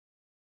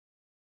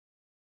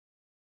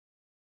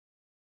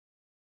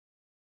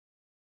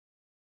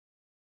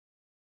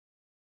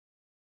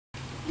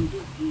Walk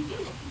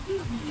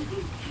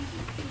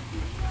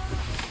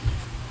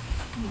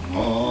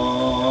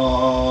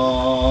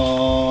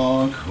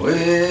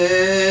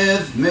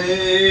with me,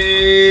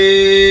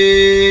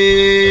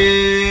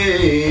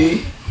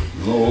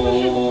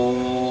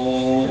 Lord,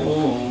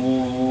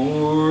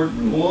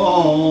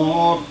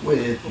 walk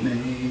with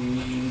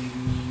me.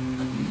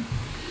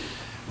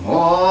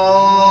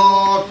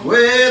 Walk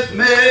with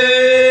me,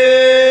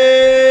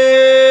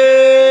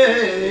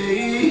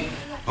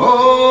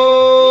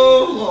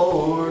 oh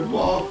Lord,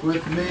 walk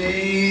with me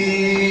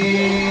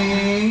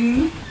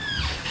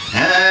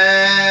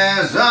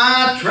as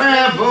I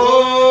travel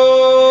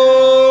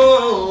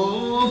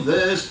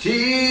this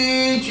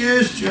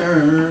teacher's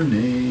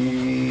journey.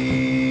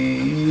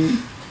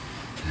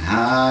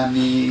 I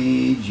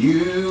need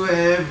you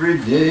every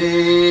day,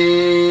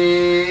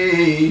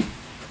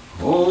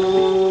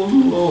 oh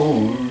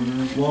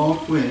Lord,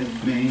 walk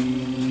with me.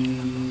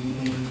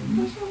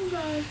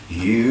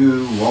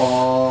 You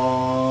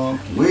walk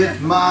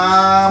with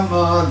my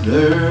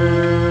mother,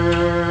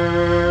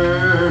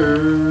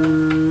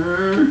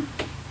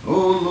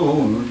 oh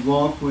Lord,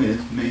 walk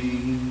with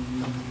me.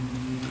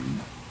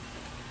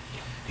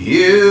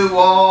 You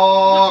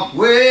walk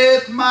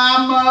with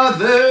my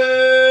mother,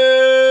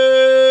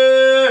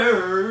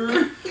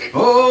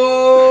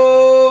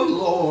 oh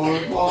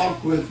Lord,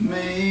 walk with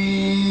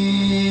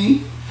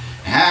me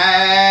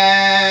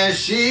as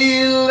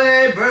she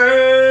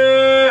labored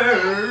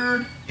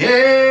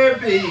here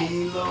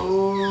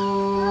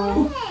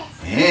below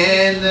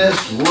in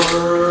this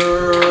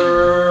world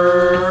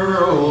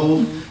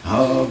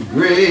of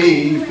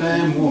grief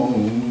and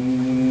woe.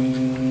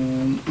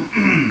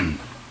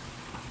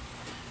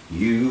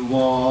 You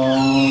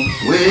walk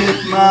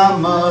with my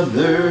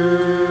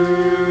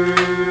mother,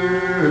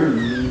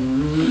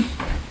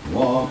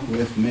 walk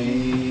with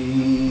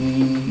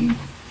me.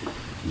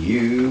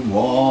 You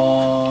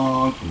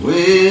walk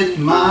with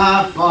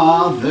my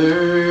father,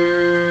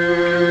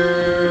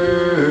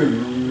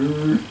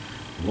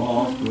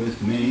 walk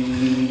with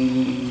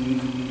me.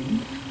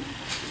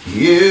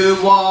 You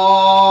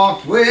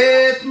walk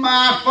with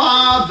my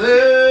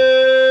father,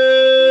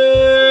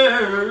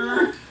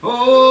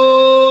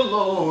 oh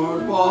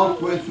Lord,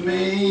 walk with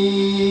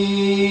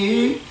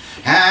me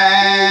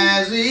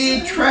as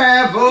he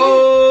traveled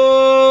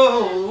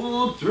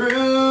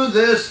through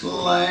this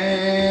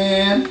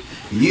land.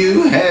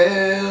 You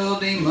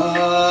held him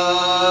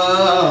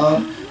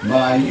up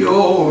by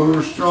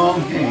your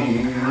strong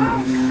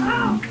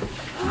hand.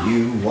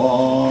 You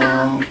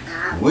walk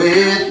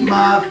with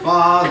my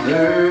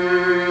father,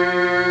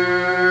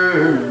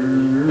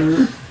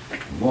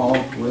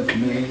 walk with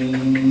me.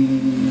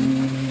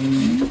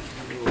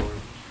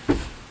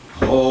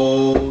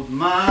 Hold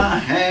my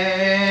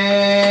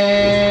hand,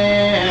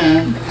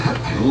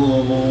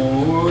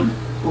 Lord,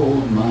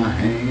 hold my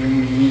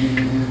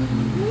hand.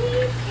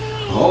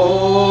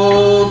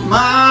 Hold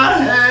my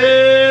hand,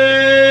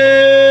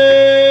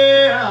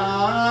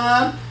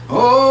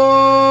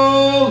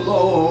 oh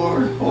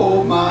Lord,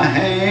 hold my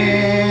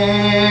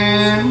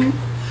hand.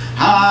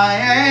 I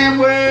am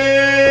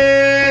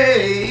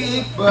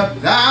weak, but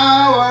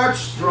thou art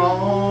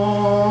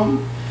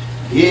strong.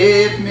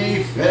 Give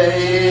me faith,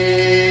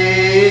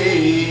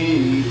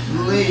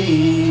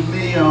 lead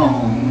me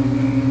on.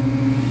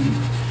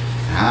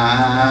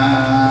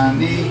 I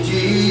need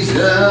Jesus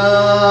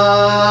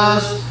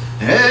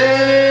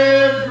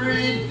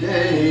every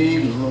day,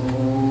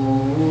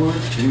 Lord,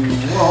 to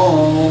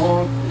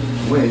walk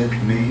with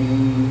me.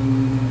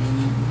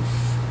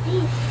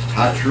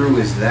 How true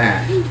is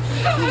that?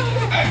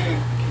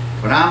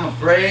 But I'm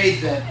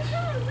afraid that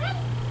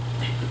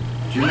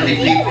too many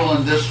people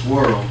in this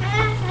world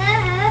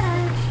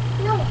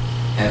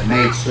have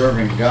made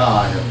serving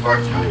God a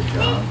part-time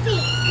job.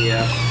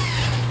 Yeah.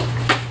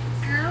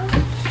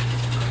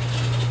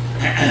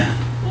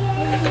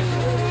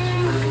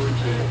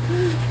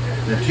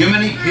 That too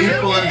many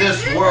people in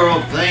this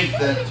world think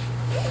that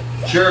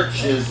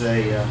church is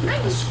a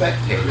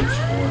spectator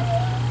sport.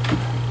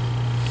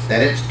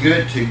 That it's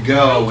good to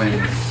go and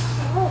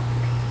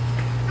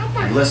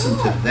listen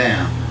to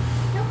them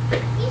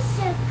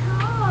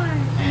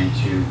and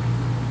to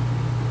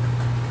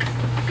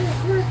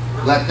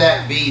let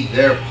that be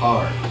their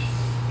part.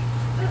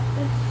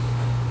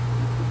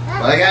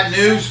 But I got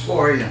news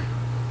for you.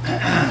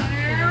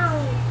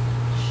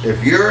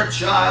 If you're a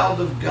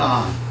child of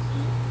God,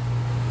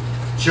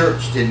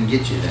 church didn't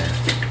get you there.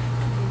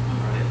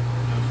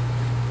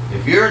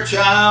 If you're a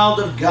child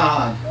of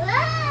God,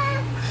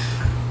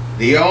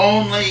 the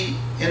only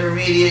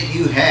intermediate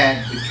you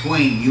had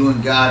between you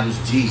and God was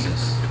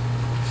Jesus.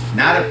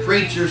 Not a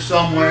preacher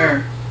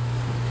somewhere,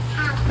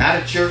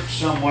 not a church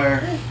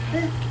somewhere.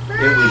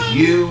 It was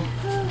you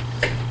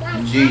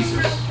and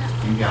Jesus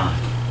and God.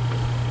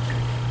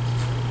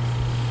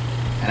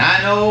 And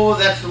I know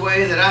that's the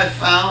way that I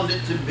found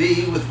it to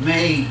be with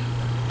me.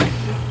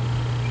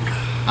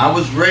 I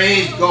was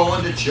raised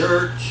going to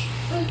church.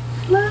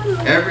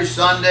 Every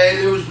Sunday,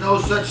 there was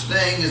no such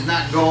thing as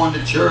not going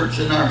to church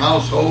in our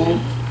household.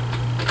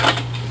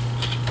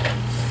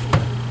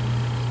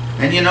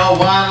 And you know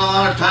what? A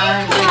lot of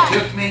times they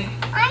took me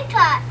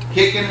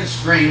kicking and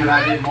screaming.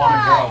 I didn't want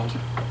to go.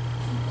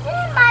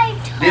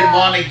 Didn't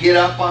want to get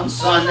up on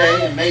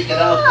Sunday and make it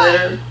out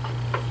there.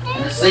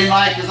 And it seemed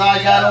like as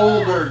I got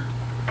older,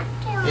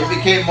 it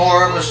became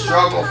more of a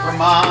struggle for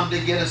Mom to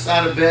get us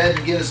out of bed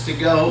and get us to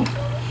go.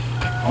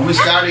 When we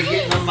started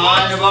getting a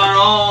mind of our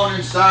own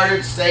and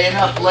started staying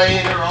up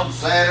later on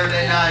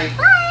Saturday night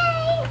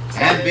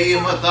and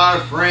being with our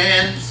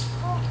friends.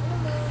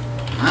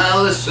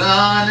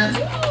 Listen.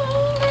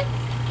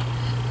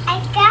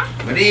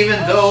 But even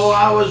though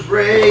I was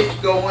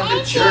raised going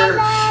to church,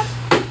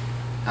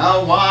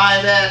 why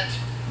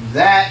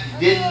that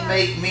didn't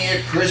make me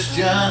a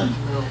Christian.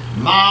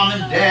 Mom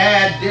and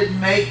Dad didn't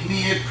make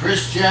me a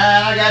Christian.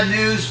 I got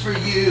news for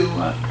you.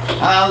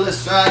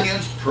 Listen, you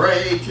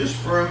pray just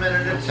for a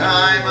minute at a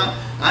time.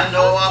 I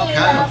know I'm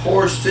kind of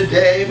hoarse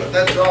today, but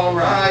that's all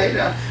right.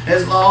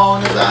 As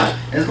long as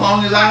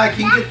I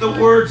can get the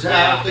words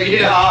out that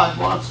God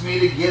wants me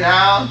to get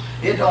out.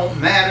 It don't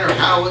matter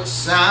how it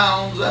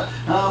sounds,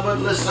 but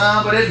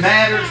listen, but it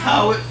matters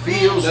how it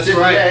feels today.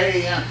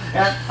 Right.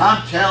 And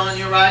I'm telling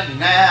you right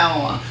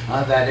now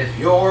that if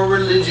your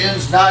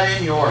religion's not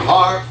in your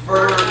heart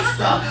first,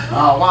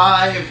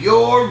 why, if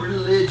your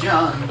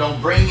religion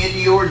don't bring you to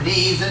your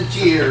knees in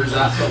tears,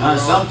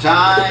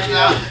 sometimes,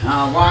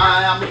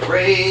 why, I'm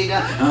afraid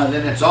that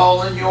it's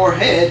all in your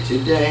head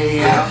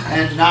today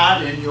and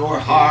not in your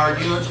heart.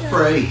 You must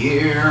pray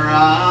here,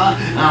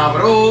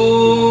 but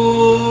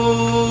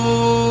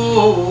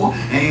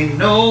ain't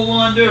no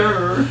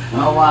wonder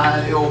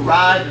why the old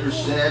writer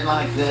said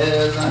like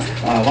this.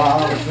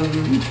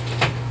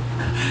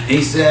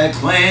 He said,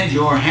 cleanse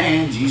your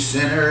hands, ye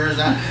sinners,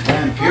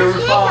 and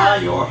purify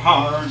your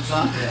hearts,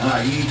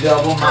 ye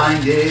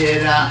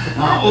double-minded.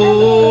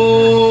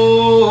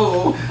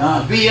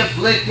 Be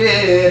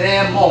afflicted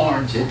and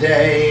mourn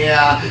today.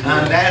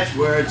 That's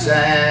where it's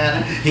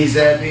at. He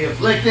said, be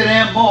afflicted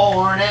and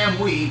mourn and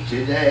weep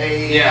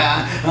today.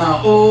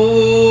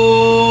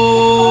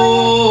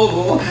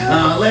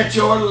 Let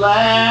your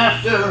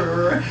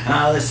laughter,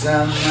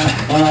 listen,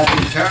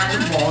 be turned to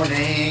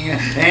mourning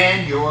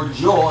and your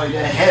joy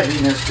to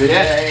heaviness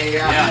today.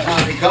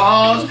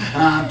 Because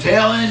I'm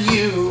telling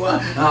you,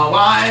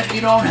 why, if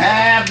you don't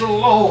have the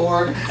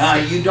Lord,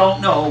 you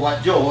don't know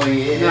what joy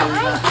is.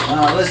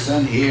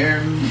 Listen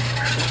here.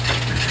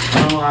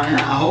 I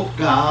hope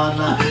God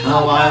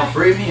will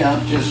free me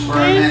up just for a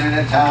minute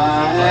at a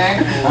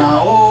time.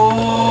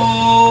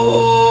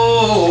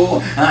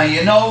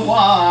 You know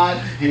what?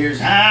 Here's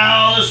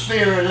how the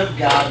Spirit of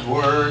God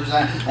works,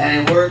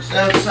 and it works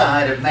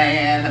outside of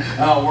man,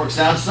 works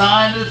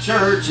outside of the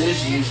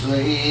churches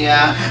usually.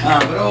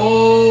 But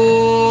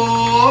oh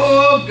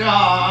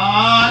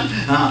God,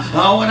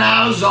 when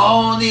I was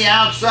on the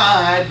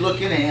outside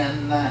looking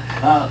in,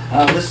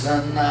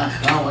 listen,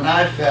 when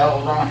I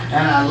felt,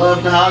 and I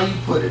loved how you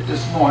put it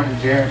this morning,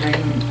 Jeremy,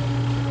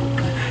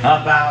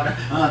 about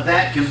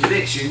that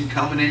conviction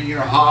coming in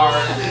your heart.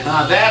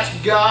 That's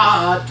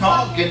God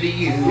talking to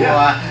you.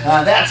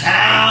 That's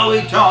how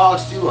He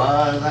talks to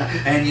us.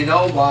 And you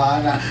know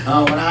what?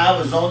 When I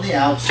was on the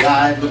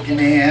outside looking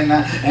in,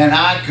 and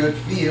I could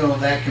feel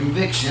that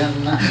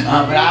conviction,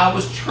 but I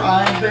was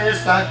trying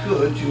best I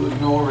could to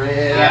ignore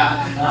it.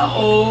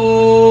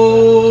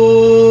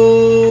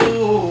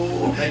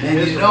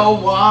 And you know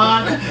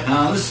what?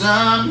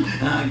 Listen,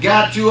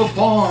 got to a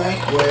point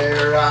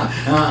where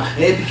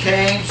it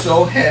became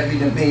so heavy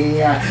to me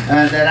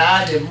that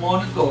I didn't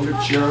want to go to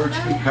church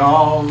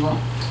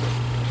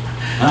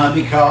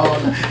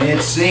because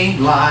it seemed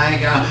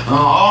like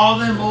all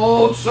them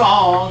old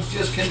songs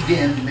just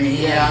condemned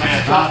me.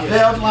 I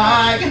felt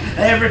like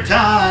every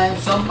time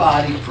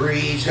somebody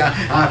preached,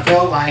 I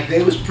felt like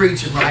they was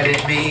preaching right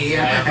at me.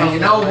 And you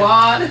know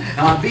what?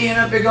 Being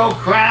a big old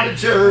crowded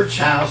church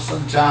house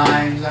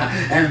sometimes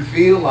and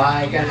feel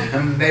like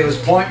they was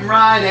pointing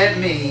right at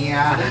me.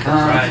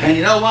 And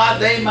you know what?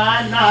 They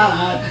might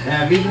not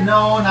have even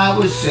known I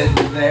was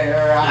sitting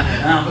there.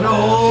 But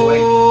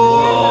oh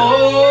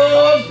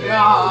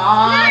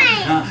God,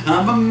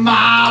 but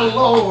my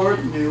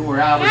Lord knew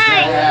where I was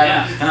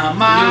at.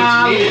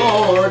 My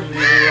Lord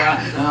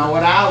knew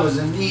what I was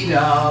in need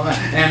of,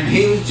 and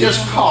He was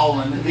just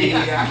calling to me.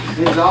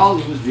 It's all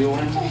He was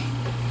doing.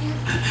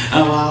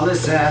 Well,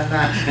 listen,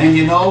 and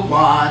you know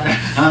what?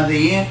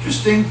 The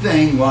interesting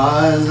thing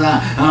was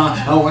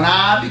when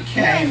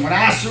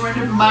I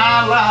surrendered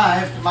my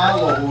life to my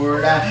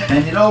Lord,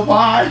 and you know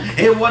what?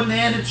 It wasn't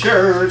in a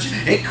church.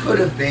 It could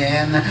have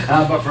been,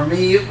 but for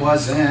me it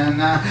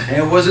wasn't.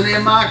 It wasn't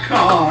in my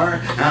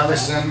car.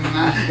 Listen,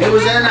 it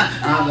was in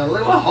the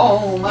little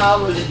home I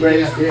was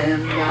raised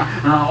in.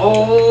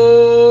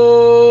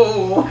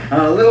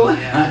 A little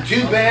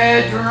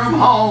two-bedroom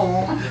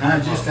home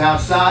just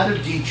outside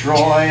of Detroit.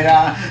 destroyed,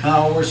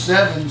 where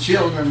 7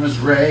 children was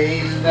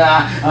raised.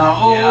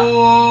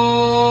 Oh,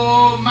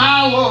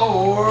 my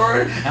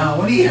Lord,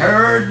 when he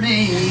heard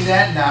me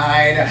that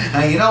night,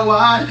 you know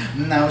what?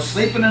 I was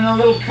sleeping in a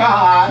little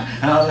cot.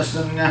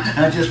 Listen,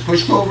 I just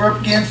pushed over up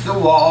against the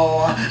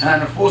wall,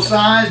 and a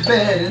full-size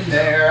bed in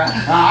there.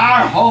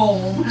 Our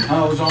home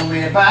was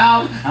only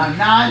about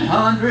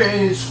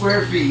 900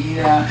 square feet.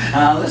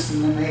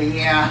 Listen to me,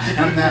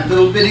 in that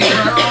little bitty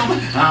room,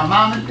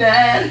 Mom and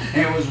Dad,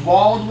 it was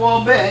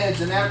wall-to-wall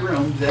beds in that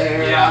room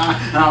there.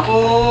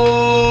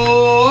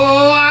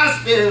 Oh, I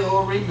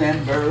still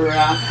remember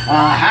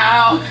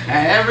how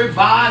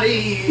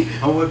everybody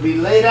would be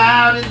laid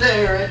out in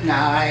there at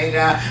night,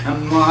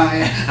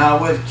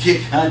 with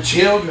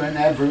children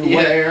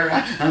everywhere.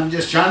 I'm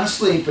just trying to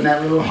sleep in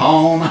that little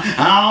home.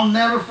 I'll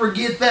never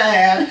forget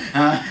that.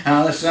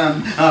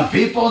 Listen,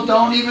 people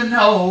don't even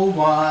know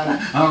what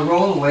a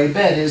rollaway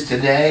bed is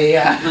today,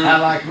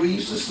 like we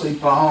used to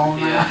sleep on.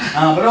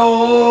 But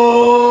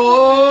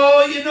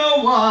oh, you know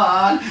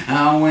what?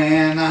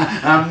 When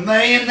I'm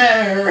laying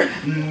there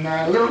in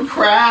a little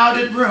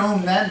crowded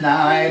room that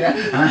night,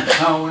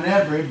 when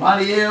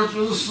everybody else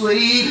was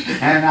asleep,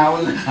 and I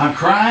was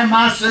crying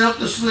myself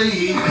to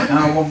sleep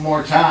one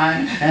more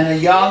time, and a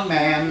young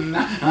man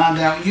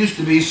that used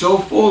to be so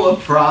full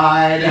of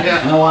pride,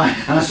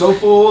 so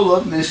full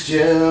of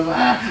mischief,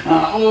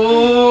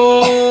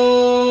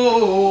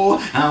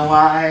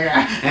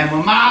 and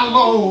when my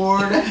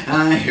Lord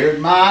heard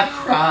my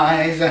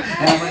cries,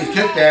 and when he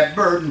took that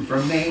burden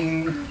from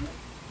me,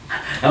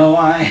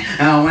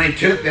 when he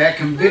took that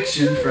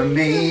conviction from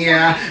me,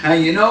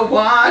 you know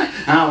what?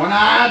 When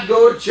I'd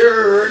go to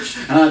church,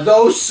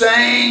 those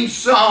same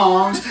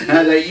songs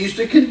that used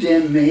to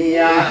condemn me,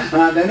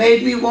 that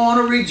made me want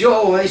to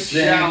rejoice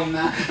in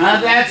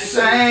that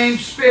same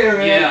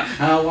spirit,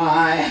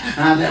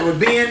 that would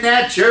be in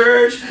that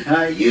church,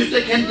 used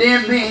to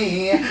condemn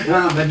me,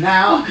 but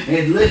now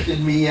it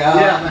lifted me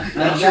up.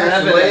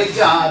 That's the way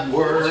God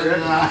works.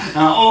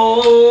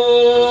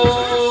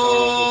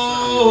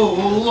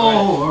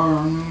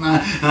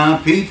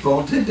 Lord,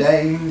 people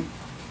today,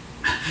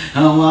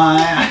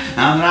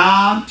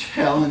 I'm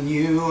telling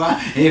you,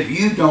 if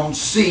you don't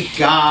seek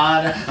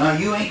God,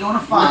 you ain't going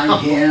to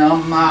find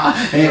Him.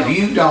 If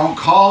you don't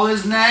call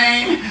His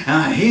name,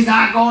 He's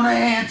not going to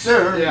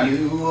answer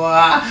you.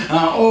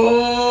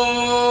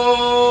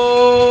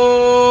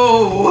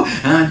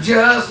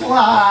 Just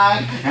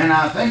like, and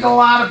I think a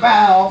lot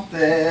about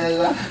this,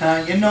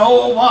 you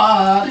know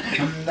what?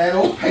 That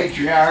old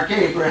patriarch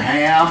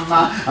Abraham,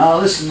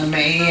 listen to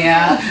me,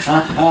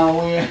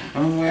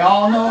 we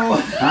all know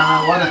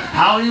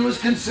how he was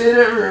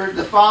considered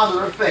the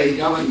father of faith,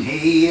 wasn't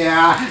he?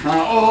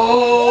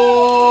 Oh,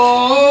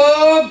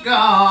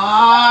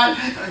 God,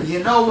 you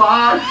know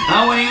what?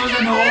 When he was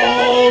an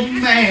old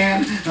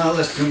man,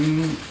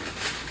 listen,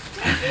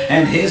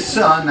 and his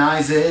son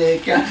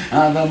Isaac,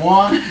 the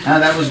one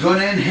that was going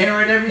to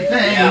inherit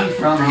everything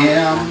from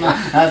him,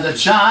 the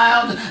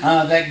child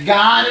that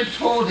God had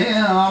told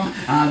him,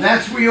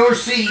 that's where your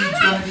seed's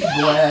going to be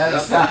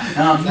blessed.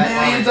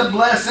 Millions of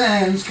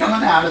blessings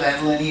coming out of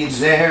that lineage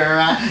there.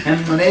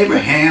 And when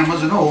Abraham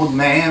was an old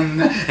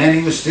man, and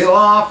he was still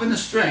off in a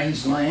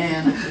strange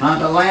land,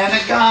 the land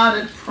that God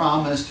had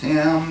promised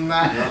him,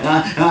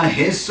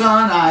 his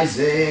son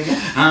Isaac,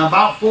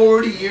 about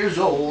 40 years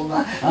old,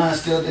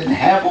 still didn't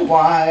have a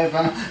wife,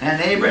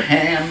 and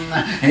Abraham,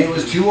 he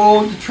was too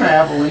old to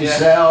travel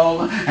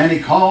himself, and he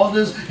called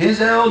his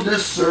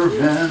eldest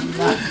servant.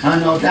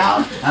 No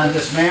doubt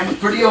this man was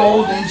pretty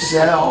old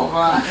himself,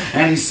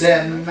 and he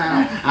said,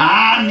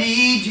 I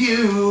need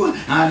you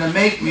to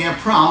make me a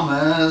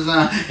promise.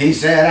 He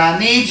said, I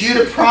need you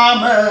to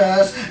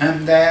promise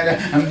that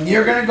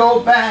you're going to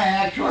go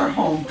back to our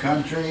home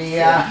country,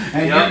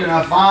 and you're going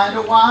to find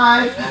a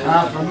wife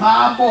for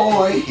my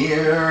boy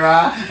here,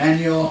 and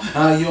you'll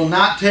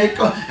not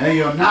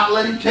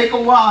let him take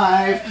a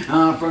wife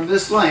from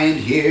this land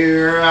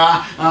here.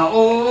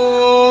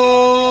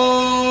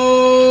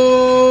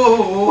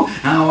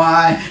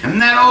 And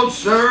that old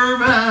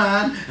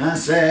servant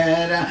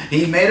said,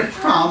 he made a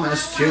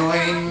promise to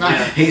him.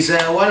 He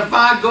said, what if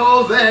I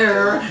go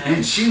there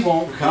and she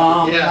won't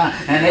come?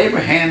 And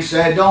Abraham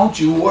said, don't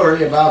you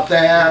worry about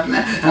that.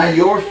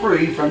 You're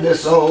free from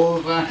this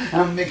oath,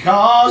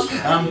 because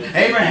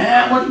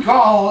Abraham wasn't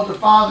called the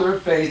father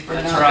of faith for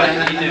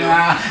nothing.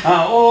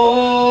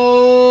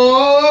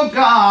 Oh,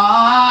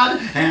 God,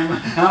 and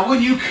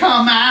when you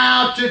come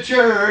out to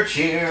church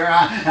here,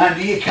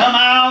 do you come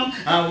out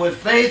with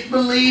faith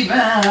believing,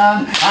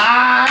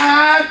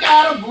 I've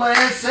got a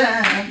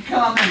blessing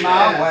coming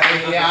my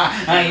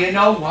way? You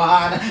know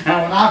what?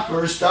 When I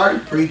first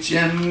started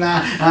preaching,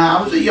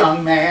 I was a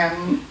young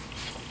man.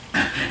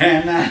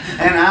 And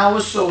I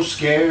was so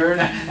scared,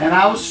 and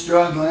I was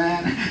struggling,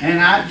 and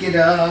I'd get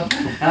up.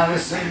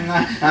 Listen,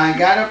 I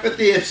got up at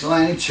the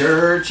Ypsilanti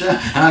church.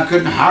 I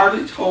couldn't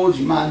hardly told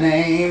you my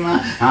name.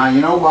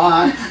 You know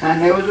why?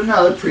 And there was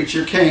another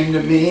preacher came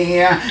to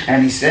me,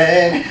 and he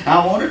said,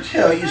 I want to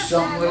tell you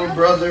something, little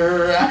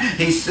brother.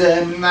 He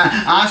said,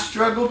 I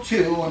struggled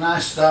too when I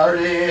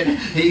started.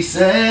 He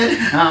said,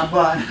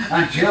 but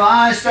until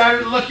I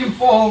started looking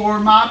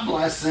forward my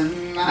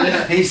blessing,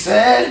 he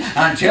said,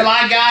 until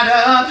I got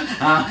up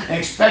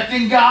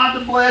expecting God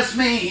to bless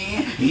me,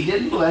 He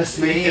didn't bless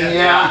me.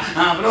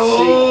 But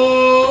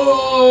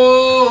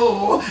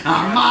oh,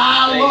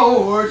 my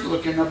Lord's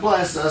looking to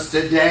bless us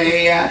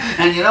today.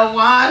 And you know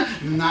what?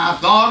 I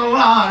thought a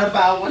lot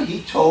about what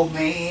He told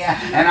me,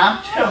 and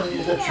I'm telling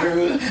you the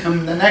truth.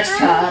 The next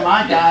time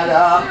I got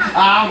up,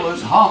 I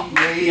was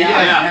hungry,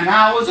 and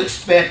I was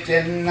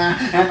expecting,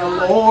 and the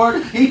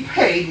Lord, He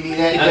paid me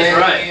that day.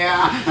 Right.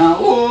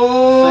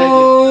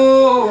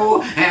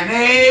 Oh, and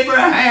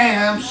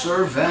Abraham's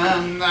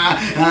servant,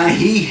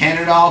 he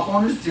headed off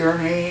on his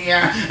journey.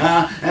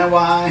 And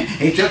why?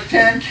 He took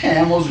 10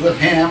 camels with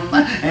him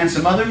and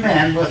some other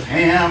men with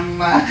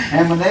him.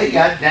 And when they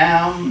got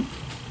down,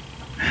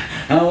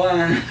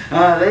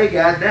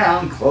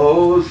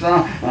 close,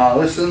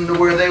 listen to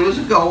where they was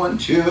going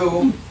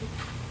to.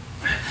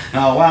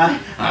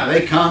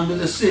 They come to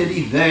the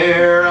city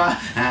there,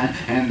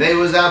 and they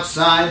was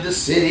outside the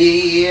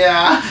city.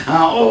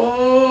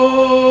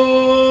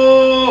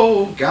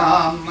 Oh,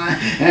 God,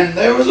 and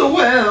there was a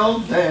well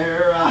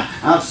there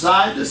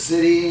outside the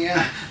city,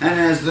 and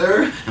as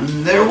their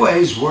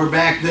ways were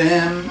back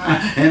then,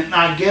 and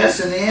I guess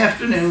in the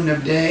afternoon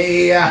of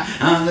day,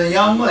 the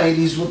young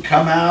ladies would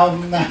come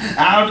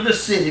out of the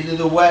city to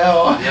the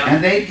well,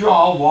 and they'd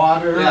draw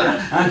water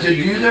to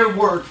do their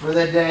work for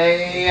the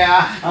day.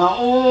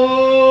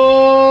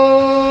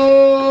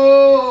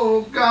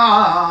 Oh,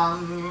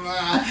 God.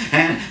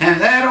 And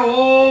that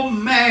old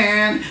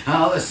man,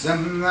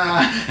 listen,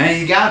 and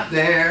he got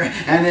there,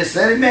 and they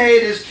said he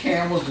made his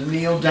camels to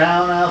kneel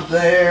down out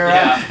there,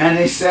 and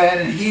they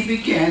said, and he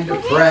began to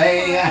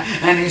pray,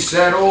 and he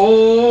said,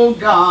 oh,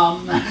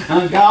 God,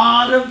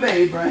 God of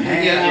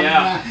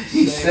Abraham,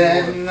 he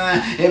said,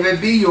 if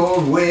it be your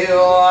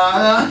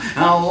will,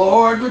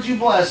 Lord, would you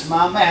bless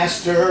my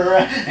master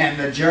and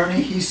the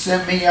journey he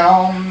sent me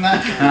on.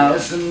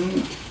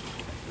 Listen.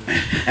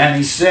 And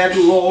he said,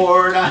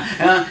 Lord,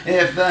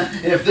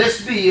 if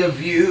this be of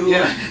you,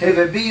 if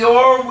it be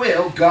your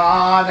will,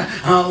 God,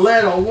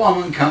 let a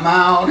woman come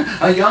out,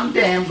 a young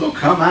damsel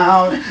come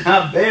out,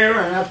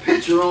 bearing a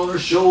pitcher on her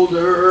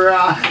shoulder.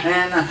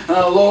 And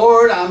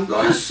Lord, I'm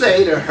going to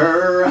say to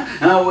her,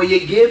 will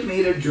you give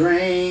me to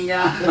drink?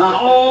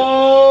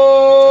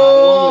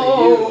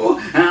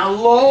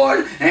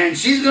 Lord, and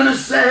she's going to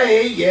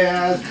say,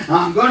 yes,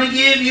 I'm going to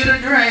give you to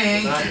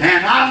drink,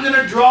 and I'm going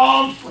to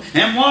draw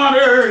and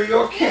water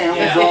your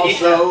camels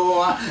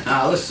also.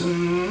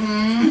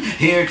 Listen,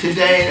 here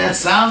today, that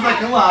sounds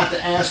like a lot to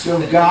ask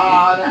of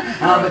God,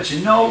 but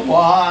you know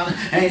what?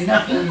 Ain't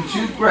nothing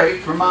too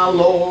great for my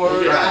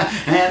Lord.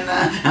 And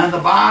the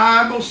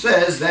Bible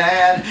says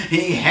that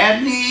He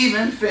hadn't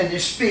even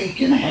finished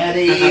speaking, had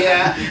He?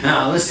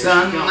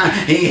 Listen,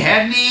 He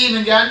hadn't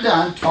even got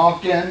done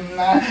talking,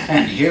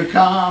 and here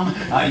come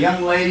a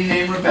young lady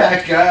named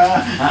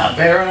Rebecca,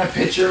 bearing a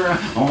pitcher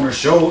on her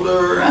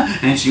shoulder,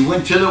 and she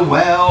went to the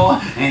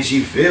well, and she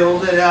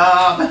filled it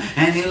up,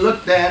 and he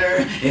looked at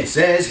her. It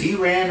says he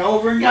ran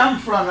over and got in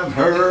front of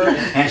her,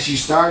 and she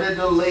started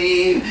to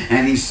leave,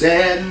 and he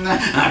said,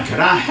 could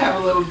I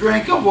have a little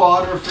drink of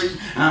water for you?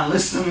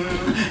 Listen,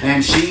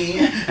 and she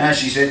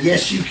said,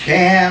 yes, you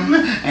can,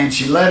 and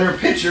she let her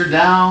pitcher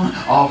down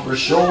off her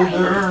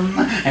shoulder,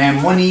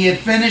 and when he had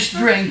finished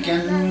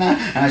drinking,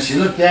 she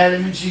looked at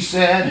him and she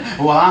said,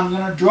 well, I'm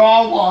going to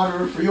draw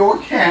water for your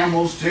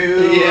camels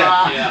too.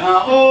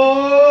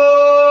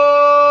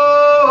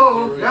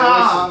 Oh,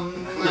 God.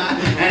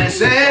 And it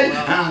said,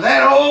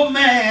 that old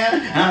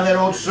man, that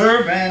old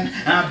servant,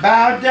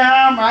 bowed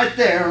down right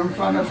there in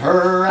front of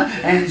her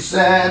and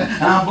said,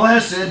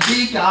 blessed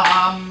be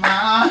God.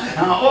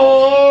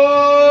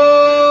 Oh,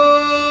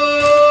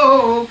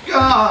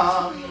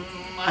 God.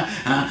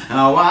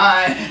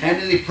 Why? And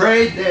as he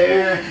prayed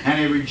there and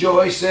he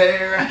rejoiced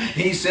there,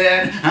 he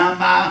said,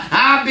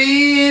 I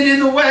being in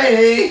the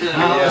way,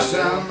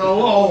 listen, the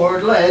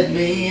Lord led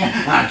me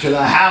to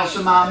the house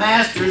of my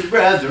master's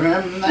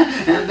brethren,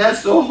 and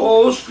that's the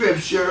whole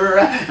scripture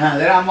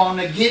that I'm going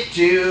to get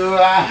to.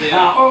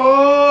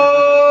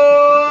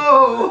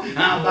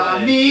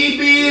 By me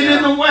being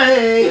in the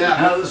way,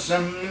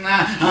 listen,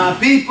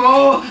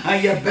 People,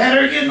 you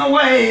better get in the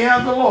way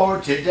of the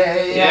Lord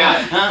today.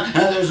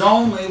 There's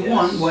only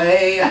one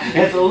way.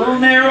 It's a little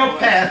narrow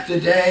path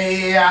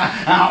today.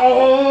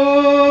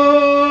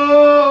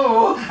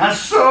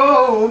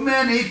 So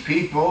many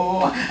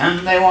people,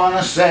 and they want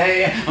to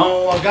say,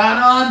 oh,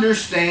 God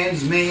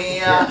understands me.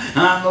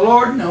 The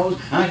Lord knows.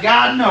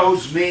 God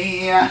knows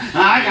me.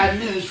 I got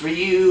news for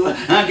you.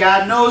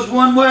 God knows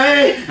one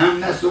way,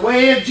 and that's the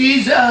way of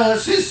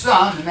Jesus, His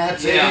Son, and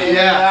that's it.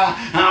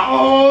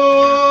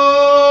 Oh,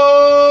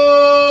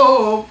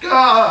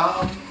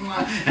 God.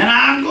 And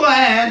I'm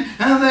glad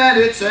that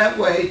it's that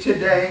way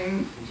today.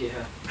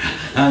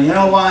 You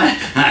know what?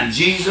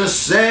 Jesus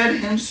said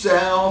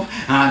Himself,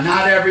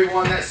 not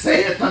everyone that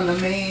saith unto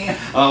me,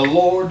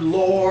 Lord,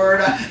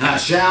 Lord,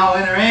 shall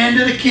enter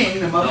into the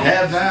kingdom of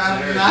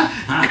heaven.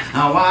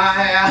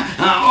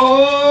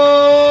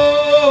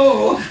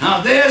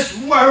 This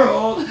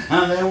world,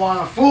 they want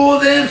to fool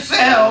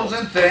themselves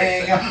and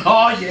think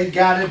all you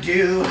got to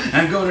do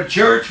and go to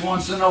church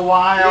once in a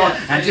while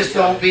and just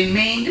don't be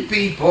mean to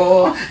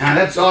people.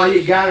 That's all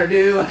you got to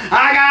do.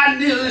 I got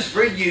news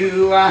for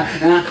you.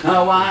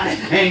 I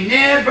ain't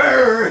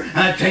never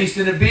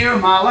tasted a beer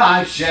in my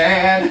life,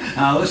 Shad.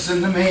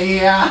 Listen to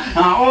me.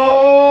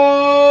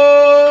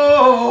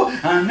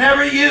 I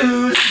never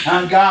used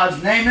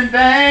God's name in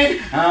vain.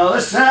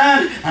 Listen,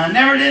 I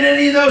never did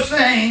any of those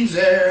things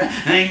there.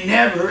 I ain't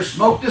never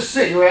smoked a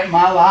cigarette in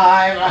my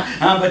life.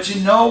 But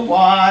you know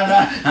what?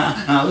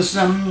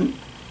 Listen.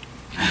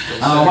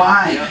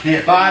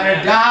 If I'd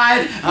have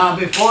died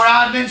before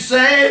I'd been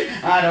saved,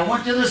 I'd have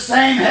went to the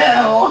same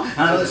hell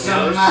as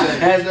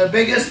the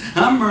biggest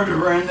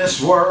murderer in this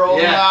world.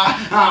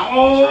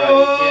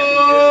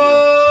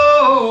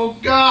 Oh,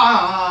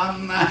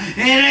 God, it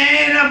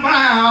ain't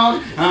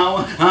about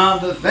all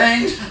the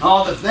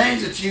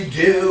things that you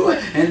do,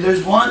 and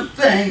there's one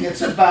thing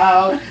it's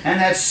about,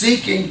 and that's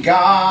seeking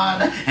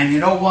God. And you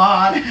know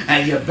what?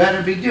 You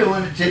better be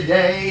doing it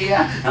today.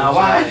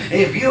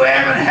 If you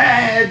haven't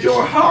had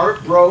your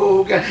heart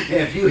broke,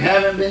 if you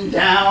haven't been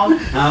down,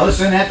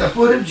 listen, at the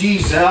foot of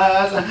Jesus,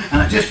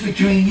 just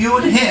between you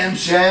and Him,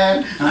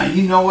 Shad,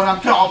 you know what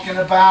I'm talking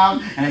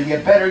about, and you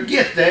better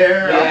get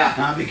there,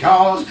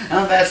 because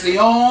that's the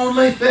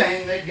only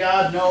thing that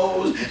God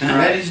knows and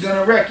that He's going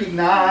to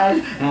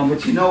recognize.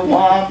 But you know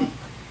what?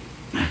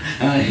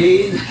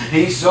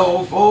 He's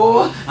so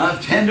full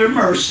of tender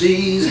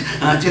mercies,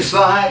 just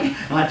like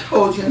I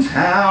told you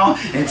how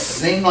it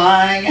seemed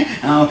like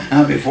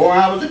before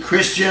I was a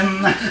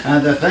Christian,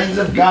 the things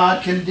of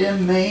God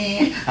condemned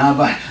me,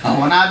 but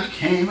when I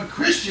became a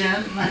Christian,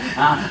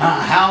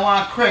 how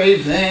I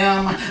crave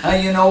them.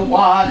 You know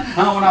what?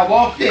 When I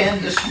walked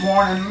in this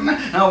morning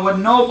with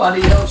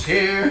nobody else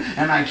here,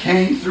 and I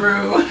came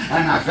through,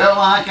 and I felt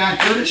like I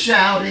could have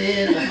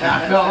shouted.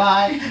 I felt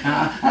like,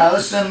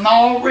 listen,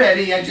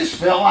 already I just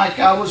felt like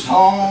I was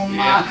home.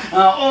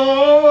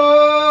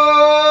 Oh,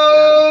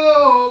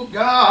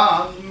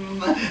 God,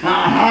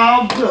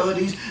 how good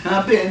He's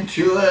been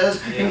to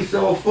us. He's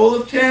so full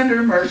of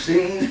tender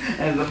mercies,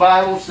 as the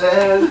Bible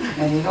says.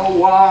 And you know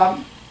what?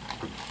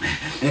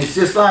 It's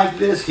just like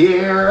this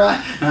here.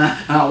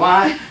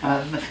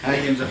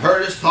 You've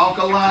heard us talk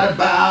a lot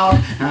about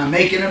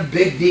making a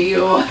big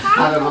deal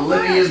out of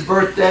Olivia's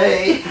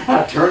birthday,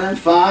 turning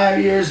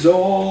 5 years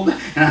old.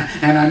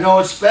 And I know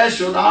it's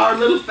special to our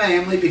little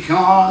family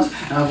because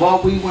of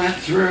what we went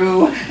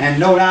through. And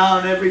no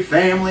doubt every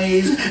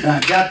family's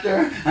got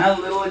their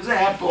little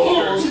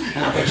examples.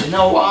 But you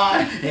know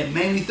what? It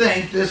made me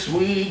think this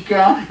week.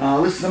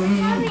 Listen.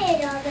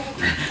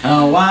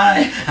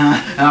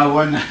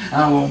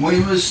 When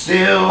we was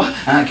still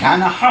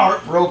kind of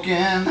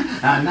heartbroken,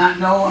 not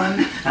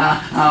knowing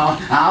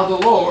how the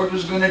Lord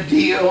was going to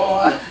deal.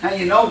 And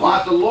you know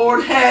what? The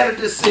Lord had a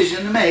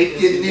decision to make,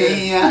 didn't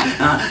He?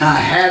 I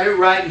had it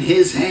right in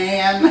His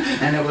hand,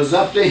 and it was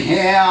up to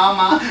Him.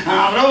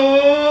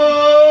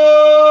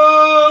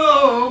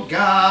 Oh,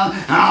 God,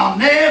 I'll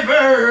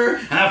never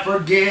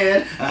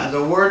forget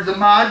the words of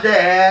my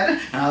dad.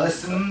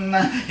 Listen,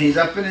 he's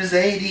up in his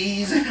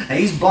 80s.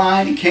 He's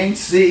blind. He can't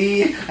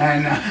see.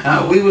 And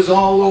we was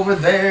all over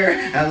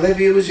there.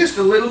 Olivia was just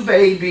a little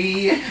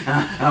baby.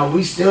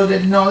 We still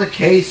didn't know the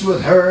case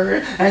with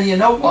her. And you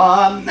know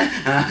what?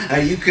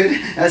 You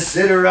could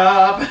sit her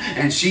up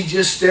and she'd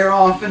just stare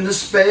off into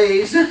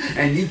space.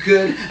 And you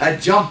could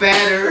jump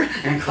at her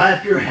and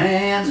clap your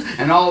hands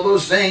and all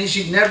those things.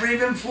 She'd never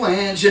even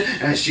flinch.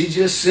 She'd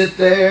just sit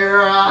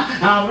there.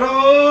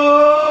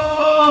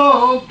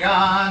 Oh,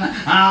 God,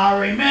 I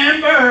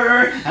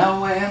remember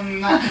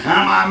when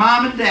my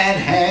mom and dad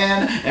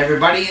had every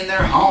everybody in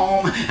their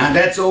home.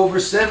 That's over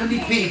 70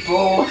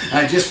 people,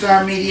 just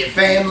our immediate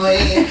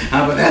family.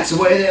 But that's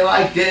the way they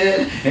liked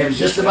it. It was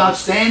just about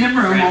standing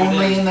room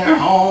only in their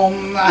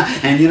home.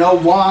 And you know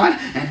what?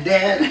 And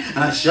Dad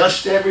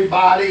shushed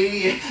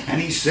everybody. And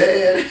he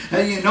said,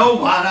 you know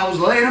what? I was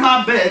laying in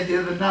my bed the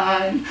other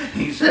night.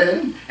 He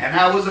said, and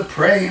I was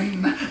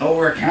praying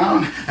over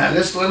account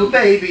this little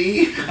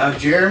baby of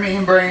Jeremy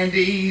and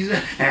Brandy's.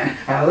 And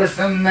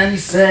listen, then he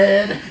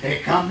said,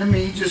 it come to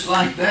me just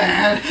like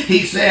that.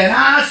 He said,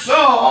 I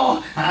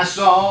saw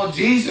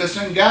Jesus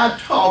and God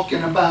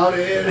talking about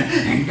it.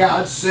 And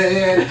God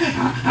said,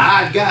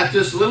 I've got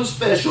this little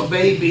special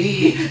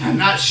baby. I'm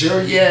not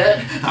sure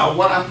yet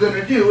what I'm going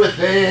to do with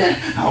it.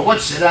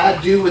 What should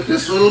I do with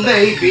this little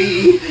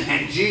baby?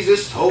 And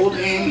Jesus told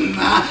him,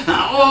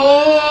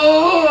 oh,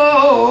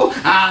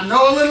 I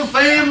know a little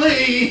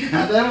family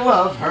that'll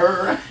love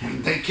her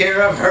and take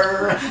care of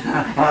her.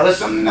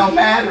 Listen, no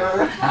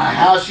matter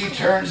how she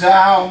turns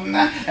out.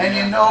 And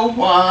you know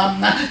what?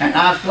 And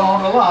I've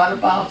thought a lot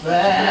about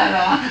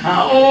that.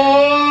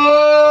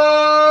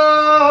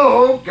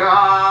 Oh,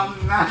 God.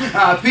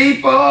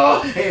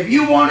 People, if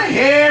you want to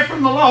hear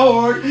from the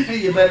Lord,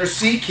 you better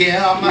seek Him.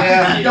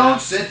 Yeah.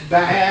 Don't sit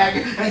back.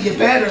 You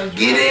better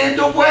get in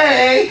the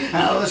way.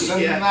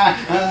 Listen,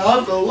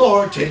 of the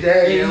Lord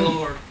today. Yeah,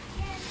 Lord.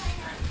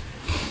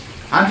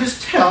 I'm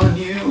just telling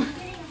you,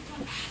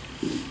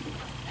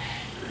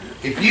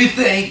 if you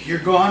think you're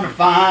going to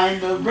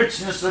find the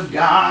richness of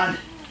God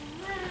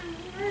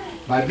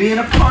by being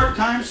a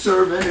part-time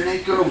servant, it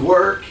ain't going to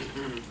work.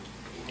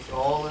 It's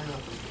all or nothing.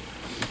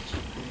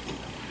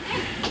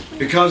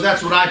 Because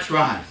that's what I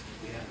tried.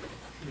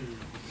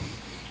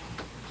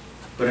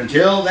 But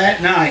until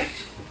that night,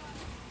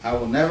 I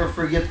will never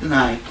forget the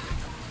night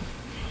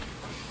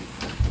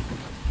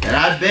that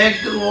I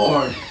begged the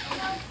Lord.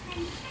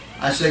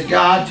 I said,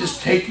 God,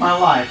 just take my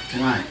life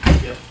tonight.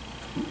 Yep.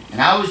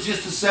 And I was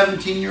just a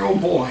 17-year-old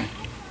boy,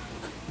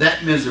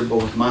 that miserable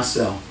with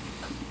myself.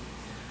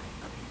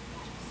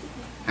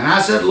 And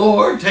I said,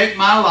 Lord, take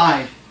my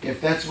life if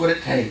that's what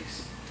it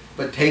takes,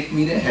 but take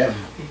me to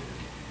heaven.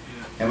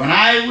 And when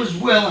I was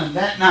willing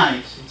that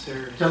night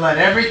to let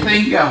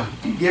everything go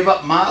and give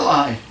up my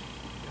life,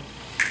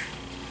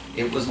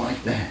 it was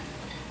like that.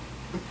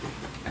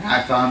 And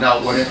I found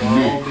out what it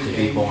meant to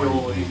be born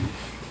again.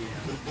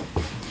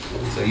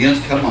 So Jens,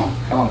 come on,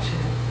 Chad.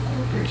 I'm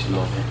going to preach a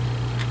little bit.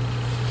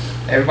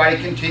 Everybody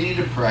continue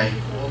to pray.